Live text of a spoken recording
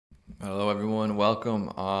Hello, everyone.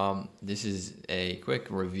 Welcome. This is a quick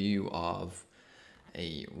review of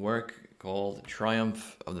a work called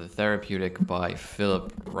Triumph of the Therapeutic by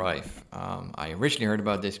Philip Rieff. I originally heard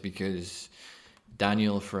about this because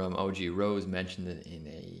Daniel from OG Rose mentioned it in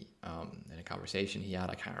a conversation he had.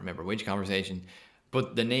 I can't remember which conversation,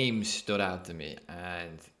 but the name stood out to me,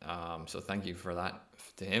 and so thank you for that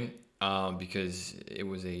to him because it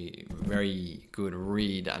was a very good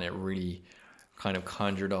read, and it really kind of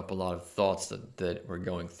conjured up a lot of thoughts that were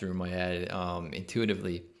going through my head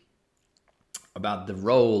intuitively about the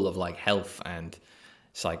role of like health and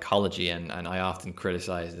psychology, and I often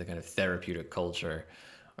criticize the kind of therapeutic culture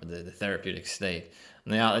or the therapeutic state.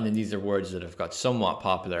 And these are words that have got somewhat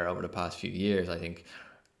popular over the past few years, I think,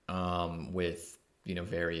 with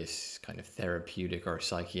various kind of therapeutic or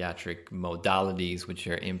psychiatric modalities which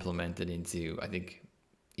are implemented into, I think,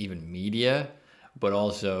 even media, but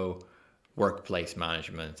also workplace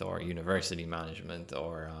management or university management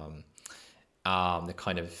or the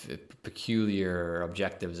kind of peculiar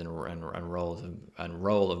objectives and roles and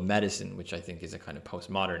role of medicine, which I think is a kind of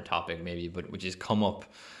postmodern topic maybe, but which has come up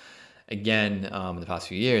again in the past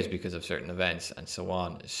few years because of certain events and so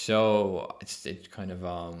on. So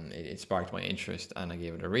it sparked my interest, and I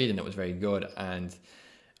gave it a read, and it was very good. And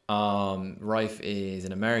Rieff is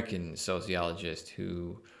an American sociologist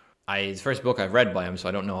who his first book I've read by him, so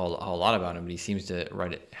I don't know a whole lot about him, but he seems to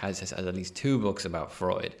has at least two books about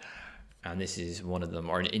Freud, and this is one of them.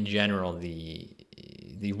 Or in general, the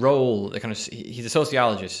role, he's a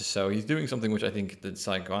sociologist, so he's doing something which I think that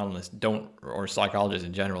psychoanalysts don't, or psychologists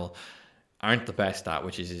in general, aren't the best at,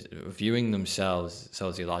 which is viewing themselves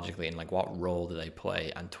sociologically and like what role do they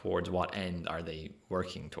play and towards what end are they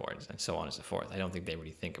working towards, and so on and so forth. I don't think they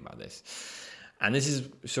really think about this. And this is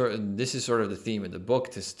sort of the theme of the book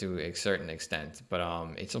to a certain extent, but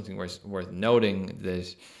it's something worth noting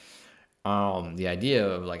that the idea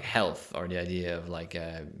of like health, or the idea of like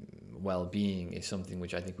well-being, is something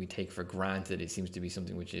which I think we take for granted. It seems to be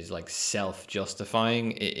something which is like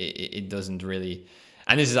self-justifying. It doesn't really,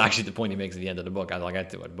 and this is actually the point he makes at the end of the book as I'll get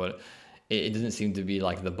to it, but it doesn't seem to be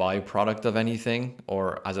like the byproduct of anything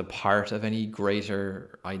or as a part of any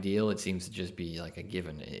greater ideal. It seems to just be like a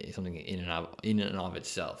given, something in and of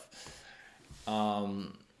itself.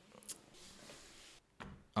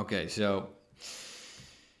 Okay, so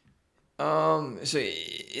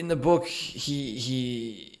in the book,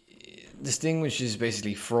 he distinguishes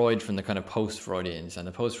basically Freud from the kind of post-Freudians, and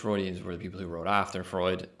the post-Freudians were the people who wrote after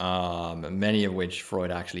Freud, many of which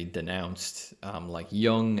Freud actually denounced, like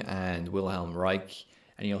Jung and Wilhelm Reich,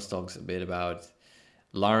 and he also talks a bit about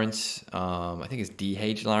Lawrence. I think it's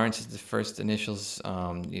D.H. Lawrence is the first initials.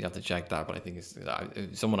 You'd have to check that, but I think it's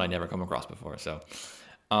someone I never come across before. So,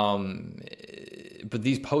 but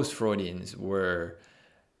these post-Freudians were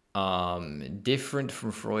different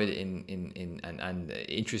from Freud and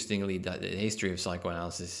interestingly, the history of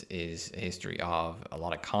psychoanalysis is a history of a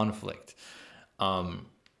lot of conflict.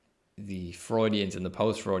 The Freudians and the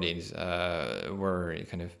post-Freudians were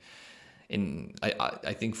kind of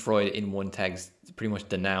I think Freud in one text pretty much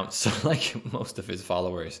denounced like most of his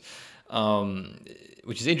followers,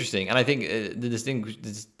 which is interesting. And I think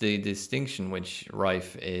the distinction which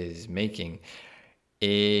Rieff is making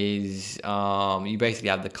is you basically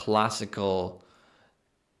have the classical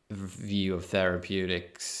view of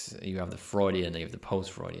therapeutics, you have the Freudian, and you have the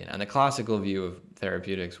post-Freudian. And the classical view of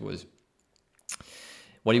therapeutics was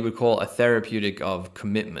what he would call a therapeutic of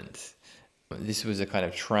commitment. This was a kind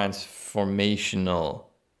of transformational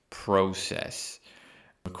process.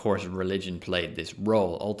 Of course, religion played this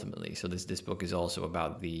role ultimately. So this book is also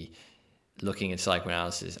about looking at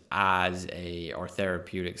psychoanalysis or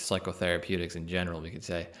psychotherapeutics in general, we could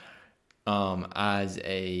say, as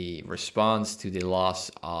a response to the loss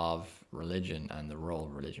of religion and the role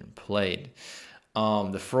religion played.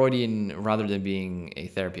 The Freudian, rather than being a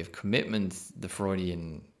therapy of commitment, the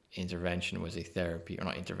Freudian intervention was a therapy, or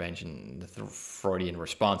not intervention, the Freudian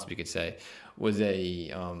response, we could say, was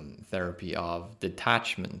a therapy of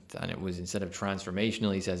detachment. And it was, instead of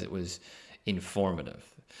transformational, he says it was informative.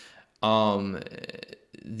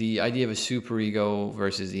 The idea of a superego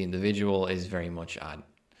versus the individual is very much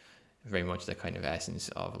the kind of essence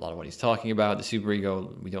of a lot of what he's talking about. The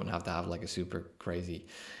superego, we don't have to have like a super crazy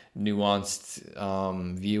nuanced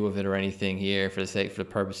view of it or anything here. For the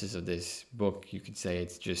purposes of this book, you could say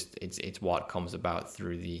it's what comes about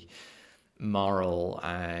through the moral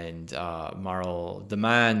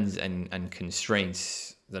demands and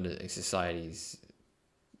constraints that a society's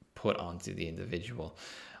put onto the individual.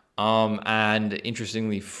 And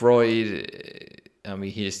interestingly, Freud I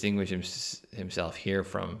mean, he distinguished himself here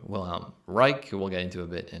from Wilhelm Reich, who we'll get into a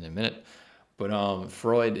bit in a minute. But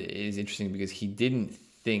Freud is interesting because he didn't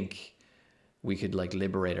think we could like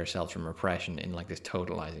liberate ourselves from repression in like this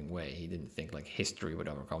totalizing way. He didn't think like history would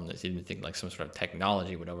overcome this. He didn't think like some sort of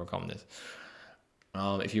technology would overcome this.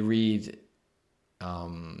 If you read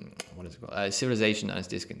what is it called? Civilization and its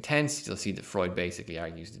Discontents, you'll see that Freud basically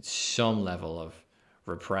argues that some level of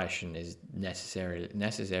repression is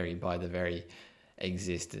necessary by the very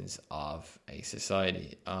existence of a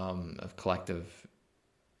society, of collective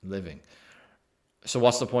living. So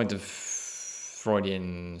what's the point of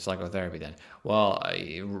Freudian psychotherapy then? Well,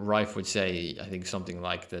 Rieff would say, I think something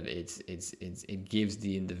like that. It gives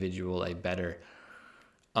the individual a better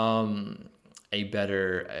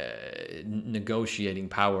negotiating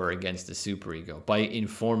power against the superego by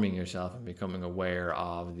informing yourself and becoming aware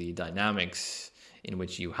of the dynamics in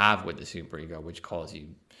which you have with the superego, which cause you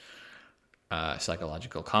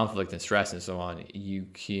psychological conflict and stress and so on. You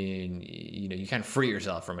can't free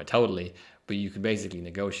yourself from it totally, but you can basically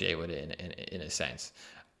negotiate with it in a sense.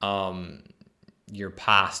 Your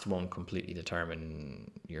past won't completely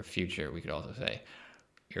determine your future, we could also say.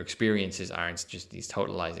 Your experiences aren't just these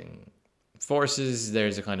totalizing forces.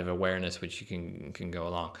 There's a kind of awareness which you can go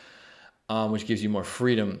along, which gives you more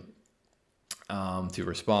freedom to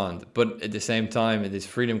respond. But at the same time, this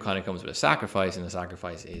freedom kind of comes with a sacrifice, and the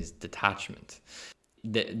sacrifice is detachment.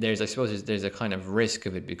 There's a kind of risk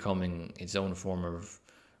of it becoming its own form of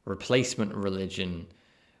replacement religion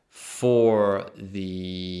for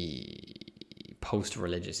the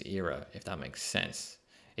post-religious era, if that makes sense.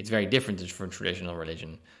 It's very different from traditional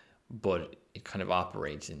religion, but it kind of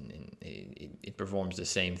operates it performs the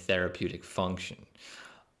same therapeutic function.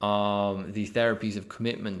 The therapies of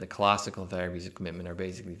commitment, the classical therapies of commitment, are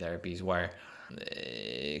basically therapies where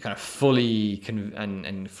kind of fully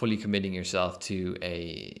committing yourself to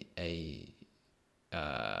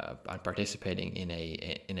participating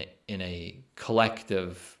in a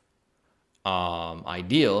collective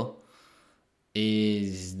ideal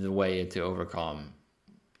is the way to overcome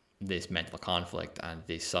this mental conflict and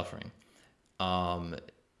this suffering.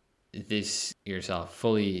 This yourself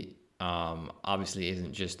fully obviously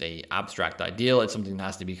isn't just a abstract ideal. It's something that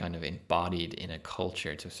has to be kind of embodied in a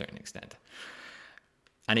culture to a certain extent.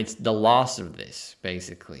 And it's the loss of this,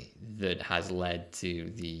 basically, that has led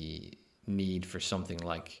to the need for something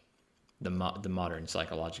like the modern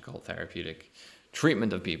psychological therapeutic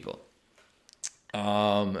treatment of people.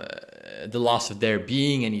 The loss of there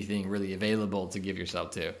being anything really available to give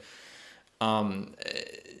yourself to.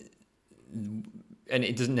 And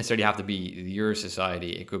it doesn't necessarily have to be your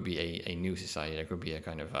society. It could be a new society. There could be a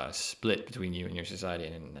kind of a split between you and your society,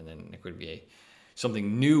 and then it could be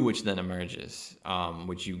something new which then emerges,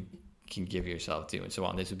 which you can give yourself to, and so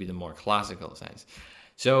on. This would be the more classical sense.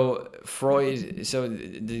 So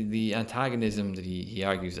the antagonism that he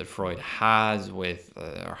argues that Freud has with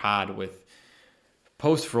or had with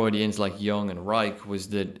post-Freudians like Jung and Reich was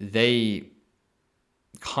that they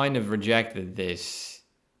kind of rejected this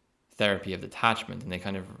therapy of detachment, and they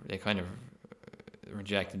kind of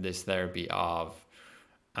rejected this therapy of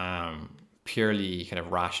purely kind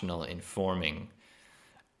of rational informing.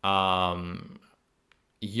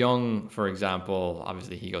 Jung, for example,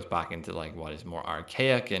 obviously he goes back into like what is more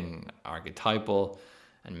archaic and archetypal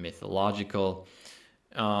and mythological.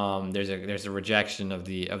 There's a rejection of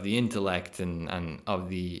the intellect and of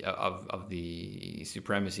the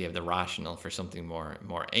supremacy of the rational for something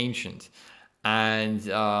more ancient. And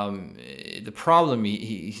the problem,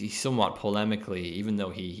 he somewhat polemically, even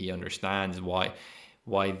though he understands why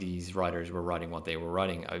these writers were writing what they were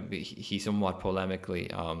writing, he somewhat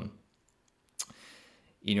polemically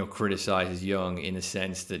criticizes Jung in the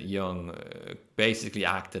sense that Jung basically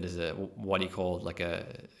acted as what he called like a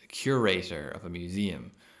curator of a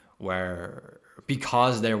museum, where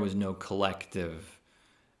because there was no collective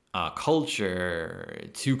culture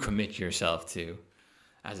to commit yourself to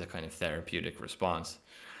as a kind of therapeutic response,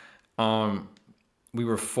 we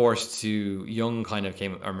were forced to. Jung kind of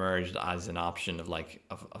emerged as an option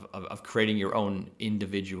of creating your own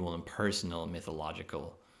individual and personal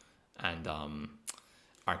mythological and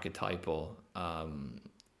archetypal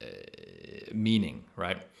meaning,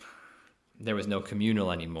 right? There was no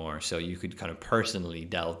communal anymore, so you could kind of personally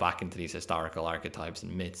delve back into these historical archetypes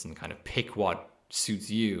and myths and kind of pick what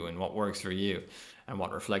suits you and what works for you and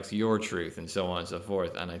what reflects your truth and so on and so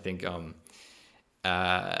forth. And I think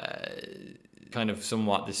kind of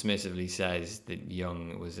somewhat dismissively says that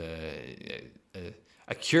Jung was a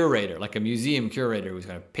curator, like a museum curator who was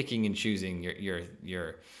kind of picking and choosing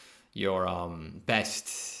your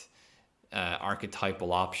best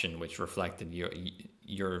archetypal option which reflected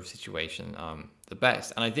your situation the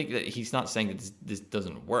best. And I think that he's not saying that this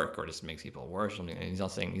doesn't work or this makes people worse or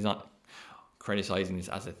something. He's not criticizing this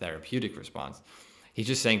as a therapeutic response. He's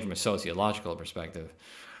just saying from a sociological perspective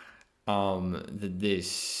that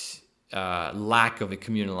this lack of a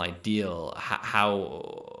communal ideal,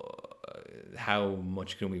 how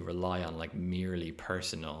much can we rely on like merely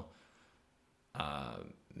personal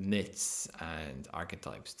myths and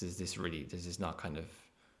archetypes? Does this really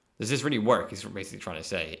work? He's basically trying to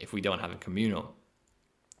say, if we don't have a communal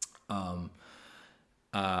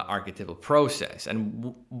archetypal process,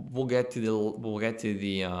 and we'll get to the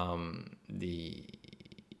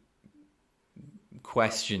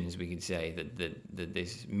questions we could say that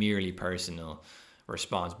this merely personal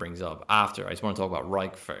response brings up after. I just want to talk about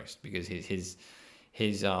Rieff first, because his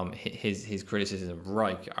criticisms of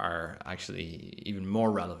Rieff are actually even more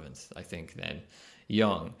relevant, I think, than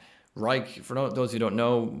Jung. Rieff, for those who don't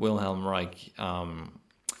know, Wilhelm Rieff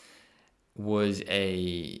was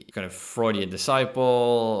a kind of Freudian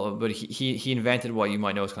disciple, but he invented what you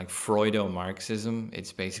might know as kind of Freudo-Marxism.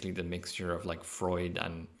 It's basically the mixture of like Freud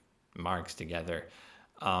and Marx together.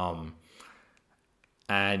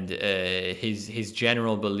 And his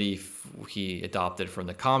general belief he adopted from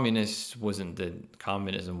the communists wasn't that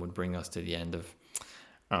communism would bring us to the end of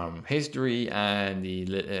history and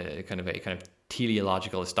the kind of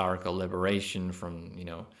teleological historical liberation from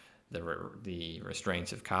the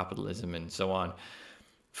restraints of capitalism and so on,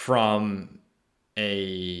 from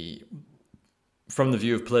the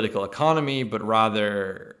view of political economy, but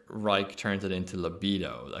rather Reich turned it into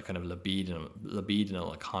libido. That kind of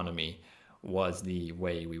libidinal economy was the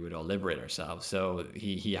way we would all liberate ourselves. So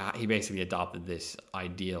he basically adopted this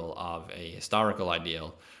ideal of a historical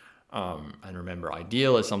ideal, and remember,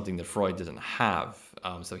 ideal is something that Freud doesn't have.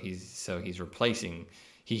 So he's replacing,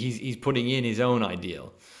 he's putting in his own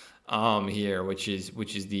ideal here, which is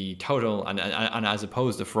the total, and as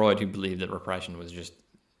opposed to Freud, who believed that repression was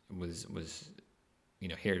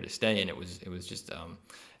here to stay, and it was just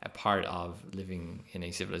a part of living in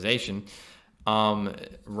a civilization.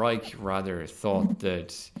 Reich rather thought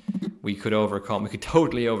that we could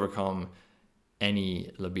totally overcome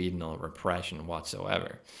any libidinal repression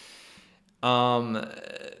whatsoever.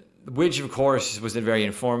 Which of course was very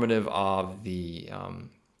informative of the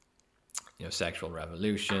sexual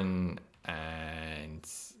revolution and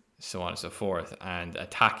so on and so forth, and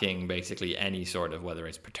attacking basically any sort of, whether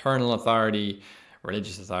it's paternal authority,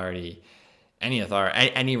 religious authority,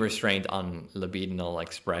 any restraint on libidinal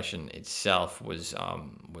expression itself was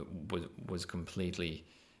completely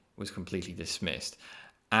dismissed,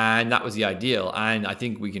 and that was the ideal. And I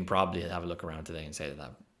think we can probably have a look around today and say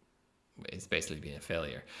that it's basically been a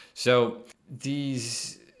failure. So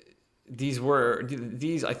these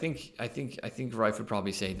I think Rieff would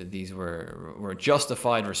probably say that these were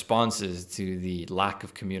justified responses to the lack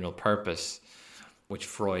of communal purpose which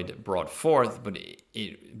Freud brought forth, but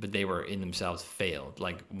they were in themselves failed.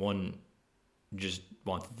 Like, one just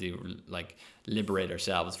wanted to like liberate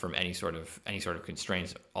ourselves from any sort of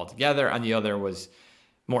constraints altogether, and the other was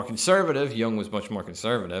more conservative. Jung was much more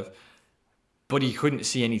conservative, but he couldn't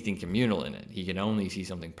see anything communal in it. He could only see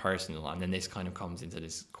something personal, and then this kind of comes into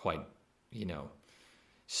this quite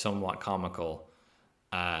somewhat comical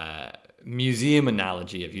museum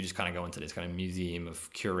analogy of you just kind of go into this kind of museum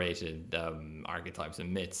of curated archetypes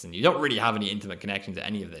and myths, and you don't really have any intimate connection to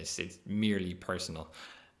any of this. It's merely personal.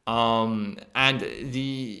 And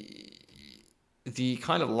the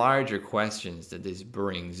kind of larger questions that this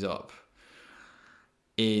brings up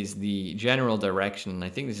is the general direction, and I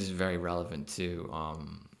think this is very relevant to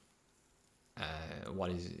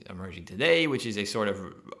what is emerging today, which is a sort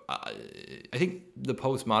of I think the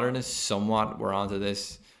postmodernists somewhat were onto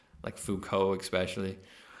this, like Foucault especially,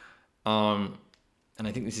 and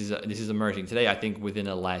I think this is emerging today. I think within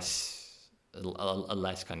a less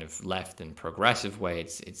kind of left and progressive way.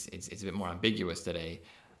 It's a bit more ambiguous today,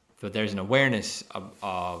 but there's an awareness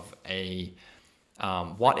of a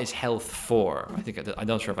what is health for? I'm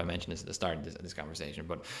not sure if I mentioned this at the start of this conversation,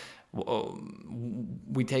 but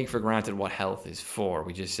we take for granted what health is for.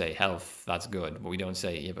 We just say health, that's good, but we don't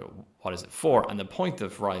say, yeah, but what is it for? And the point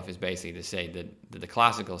of Rieff is basically to say that the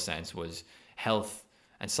classical sense was health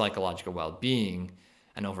and psychological well-being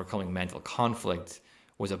and overcoming mental conflict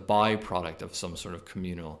was a byproduct of some sort of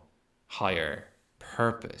communal higher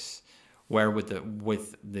purpose. Where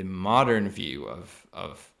with the modern view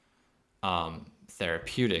of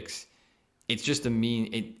therapeutics, it's just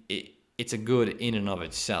it's a good in and of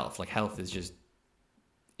itself. Like, health is just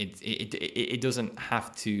it doesn't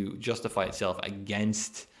have to justify itself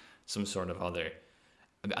against some sort of other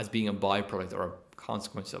as being a byproduct or a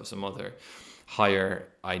consequence of some other higher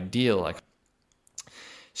ideal. Like,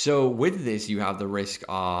 so with this, you have the risk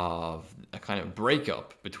of a kind of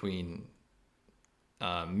breakup between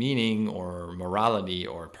meaning or morality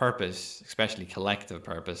or purpose, especially collective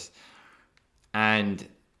purpose, and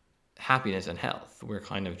happiness and health. We're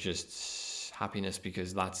kind of just happiness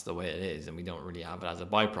because that's the way it is, and we don't really have it as a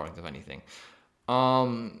byproduct of anything.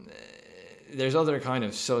 There's other kind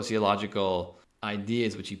of sociological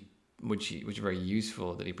ideas which are very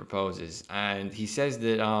useful that he proposes, and he says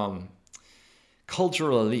that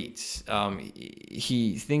cultural elites.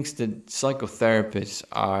 He thinks that psychotherapists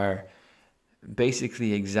are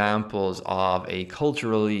basically examples of a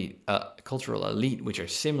cultural elite, which are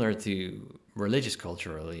similar to religious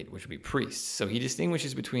cultural elite, which would be priests. So he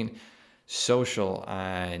distinguishes between social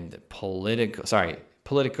and political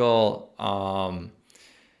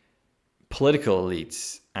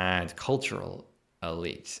elites and cultural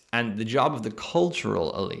elites. And the job of the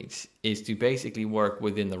cultural elites is to basically work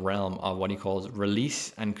within the realm of what he calls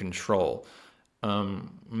release and control,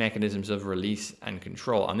 mechanisms of release and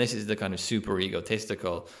control. And this is the kind of super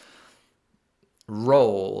egotistical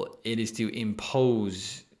role. It is to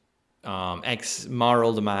impose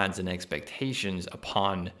moral demands and expectations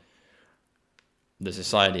upon the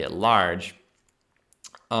society at large,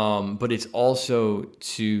 but it's also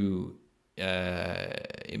to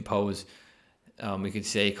impose, we could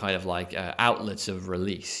say, kind of like outlets of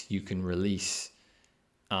release. You can release.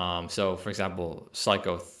 So, for example,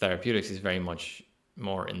 psychotherapeutics is very much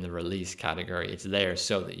more in the release category. It's there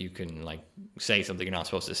so that you can like say something you're not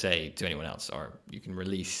supposed to say to anyone else, or you can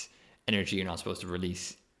release energy you're not supposed to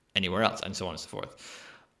release anywhere else, and so on and so forth.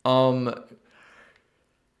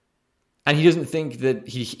 And he doesn't think that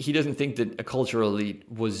he doesn't think that a cultural elite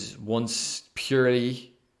was once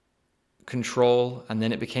purely control and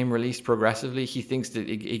then it became released progressively. He thinks that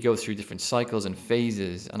it goes through different cycles and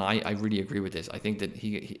phases, and I really agree with this. I think that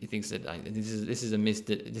he thinks that this is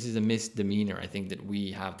a misdemeanor. I think that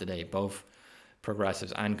we have today, both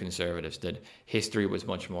progressives and conservatives, that history was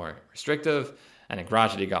much more restrictive and it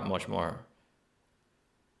gradually got much more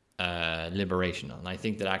liberational. And I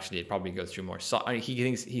think that actually it probably goes through more.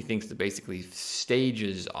 He thinks that basically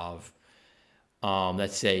stages of,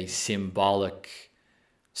 let's say, symbolic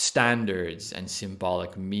standards and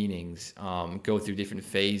symbolic meanings go through different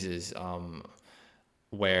phases,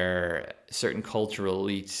 where certain cultural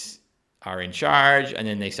elites are in charge, and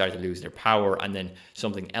then they start to lose their power, and then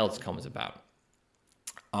something else comes about.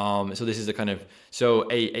 So this is a kind of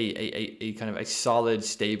a kind of a solid,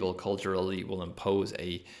 stable cultural elite will impose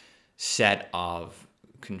a set of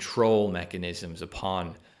control mechanisms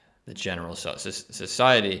upon the general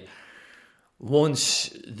society.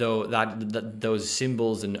 Once though those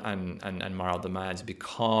symbols and moral demands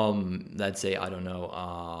become, let's say, I don't know,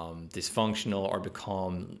 dysfunctional or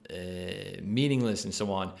become meaningless and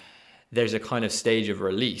so on, there's a kind of stage of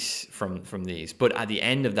release from these. But at the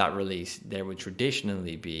end of that release, there would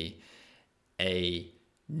traditionally be a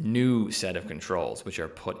new set of controls which are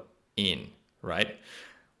put in, right?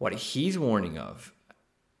 What he's warning of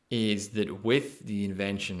is that with the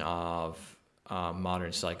invention of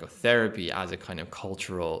modern psychotherapy as a kind of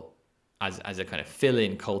cultural, as a kind of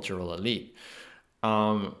fill-in cultural elite,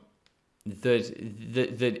 that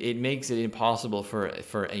it makes it impossible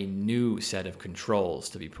for a new set of controls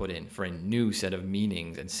to be put in, for a new set of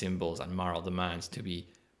meanings and symbols and moral demands to be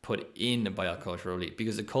put in by a cultural elite,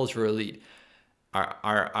 because the cultural elite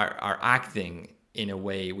are acting in a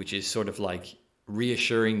way which is sort of like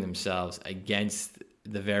reassuring themselves against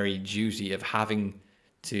the very duty of having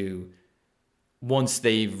to, once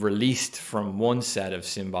they've released from one set of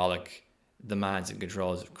symbolic demands and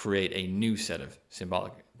controls, create a new set of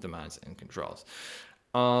symbolic demands and controls.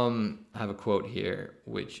 I have a quote here,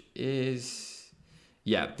 which is,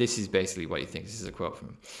 this is basically what he thinks. This is a quote from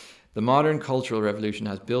him. The modern cultural revolution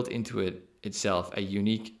has built into it itself a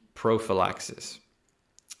unique prophylaxis.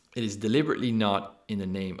 It is deliberately not in the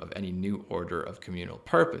name of any new order of communal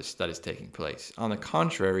purpose that is taking place. On the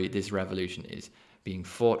contrary, this revolution is being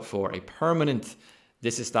fought for a permanent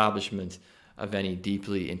disestablishment of any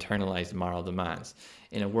deeply internalized moral demands,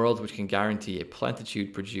 in a world which can guarantee a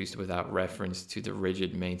plenitude produced without reference to the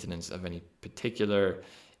rigid maintenance of any particular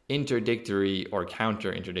interdictory or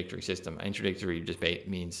counter-interdictory system. Interdictory just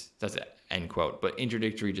means, that's an end quote, but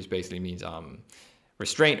interdictory just basically means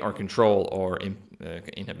restraint or control or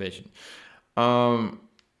inhibition.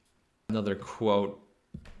 Another quote,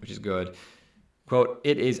 which is good. Quote,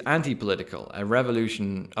 "It is anti-political, a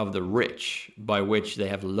revolution of the rich by which they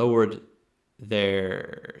have lowered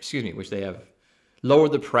the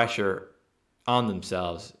pressure on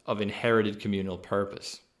themselves of inherited communal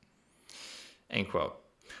purpose, end quote.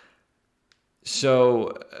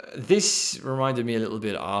 So this reminded me a little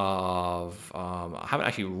bit of, I haven't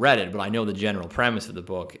actually read it, but I know the general premise of the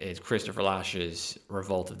book is Christopher Lasch's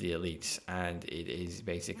Revolt of the Elites. And it is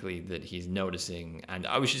basically that he's noticing, and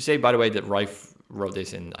I should say, by the way, that Rieff wrote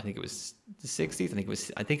this in, I think it was the 60s.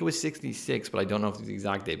 I think it was 66, but I don't know if it's the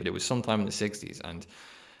exact date, but it was sometime in the 60s. And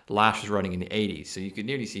Lasch was writing in the 80s. So you could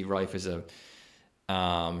nearly see Rieff as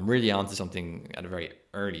really onto something at a very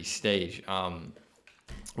early stage.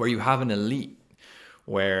 Where you have an elite,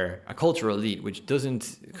 where a cultural elite, which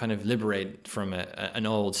doesn't kind of liberate from an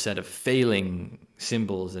old set of failing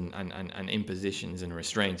symbols and impositions and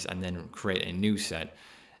restraints, and then create a new set.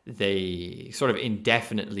 They sort of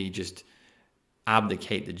indefinitely just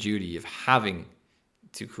abdicate the duty of having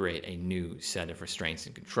to create a new set of restraints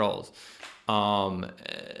and controls.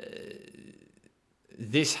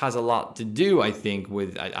 This has a lot to do, I think,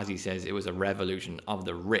 with, as he says, it was a revolution of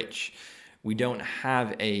the rich. We don't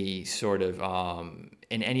have a sort of,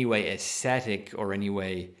 in any way, ascetic or any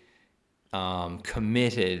way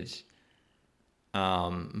committed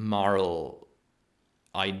moral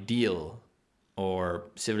ideal or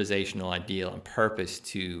civilizational ideal and purpose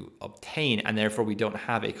to obtain, and therefore we don't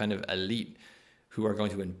have a kind of elite who are going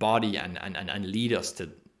to embody and lead us to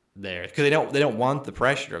there, because they don't want the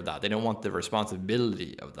pressure of that. They don't want the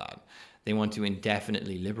responsibility of that. They want to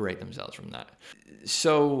indefinitely liberate themselves from that.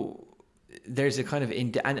 So there's a kind of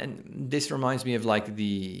and this reminds me of like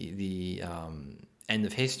the end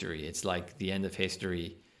of history. It's like the end of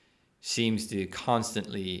history seems to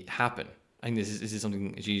constantly happen. I think this is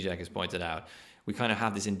something Zizek has pointed out. We kind of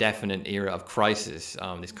have this indefinite era of crisis,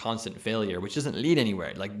 this constant failure, which doesn't lead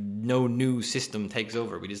anywhere. Like no new system takes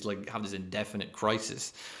over. We just like have this indefinite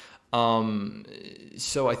crisis.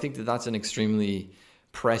 So I think that that's an extremely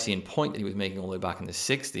prescient point that he was making all the way back in the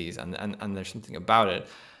 60s, and there's something about it.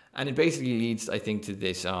 And it basically leads, I think, to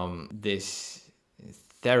this this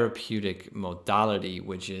therapeutic modality,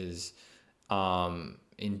 which is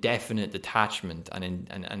indefinite detachment,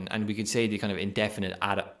 and we could say the kind of indefinite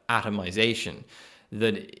atomization,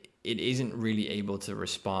 that it isn't really able to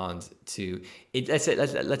respond to it. Let's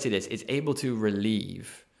say this: it's able to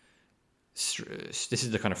relieve. This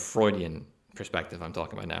is the kind of Freudian perspective I'm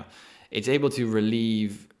talking about now. It's able to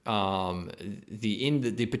relieve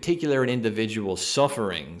the particular and individual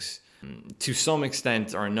sufferings to some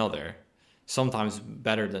extent or another, sometimes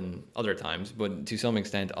better than other times, but to some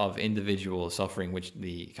extent of individual suffering which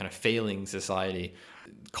the kind of failing society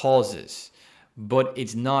causes. But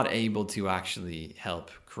it's not able to actually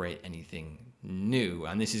help create anything new.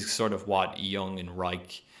 And this is sort of what Jung and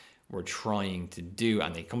Reich were trying to do,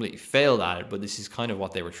 and they completely failed at it, but this is kind of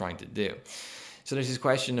what they were trying to do. So there's this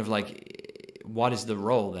question of like, what is the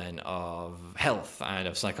role then of health and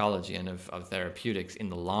of psychology and of therapeutics in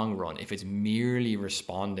the long run if it's merely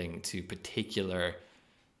responding to particular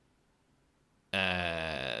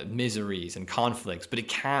miseries and conflicts, but it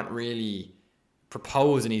can't really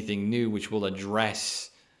propose anything new which will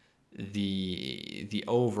address the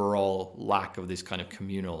overall lack of this kind of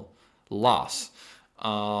communal loss.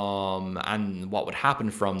 And what would happen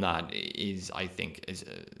from that is, I think,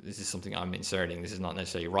 this is something I'm inserting. This is not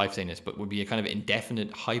necessarily Rieff saying this, but would be a kind of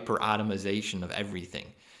indefinite hyper-atomization of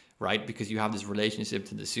everything, right? Because you have this relationship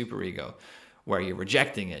to the superego where you're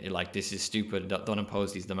rejecting it. You're like, this is stupid. Don't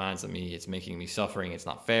impose these demands on me. It's making me suffering. It's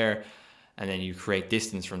not fair. And then you create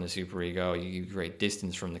distance from the superego. You create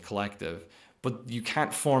distance from the collective. But you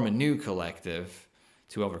can't form a new collective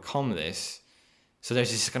to overcome this. So there's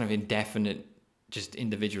this kind of indefinite just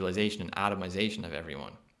individualization and atomization of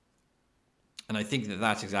everyone. And I think that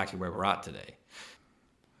that's exactly where we're at today.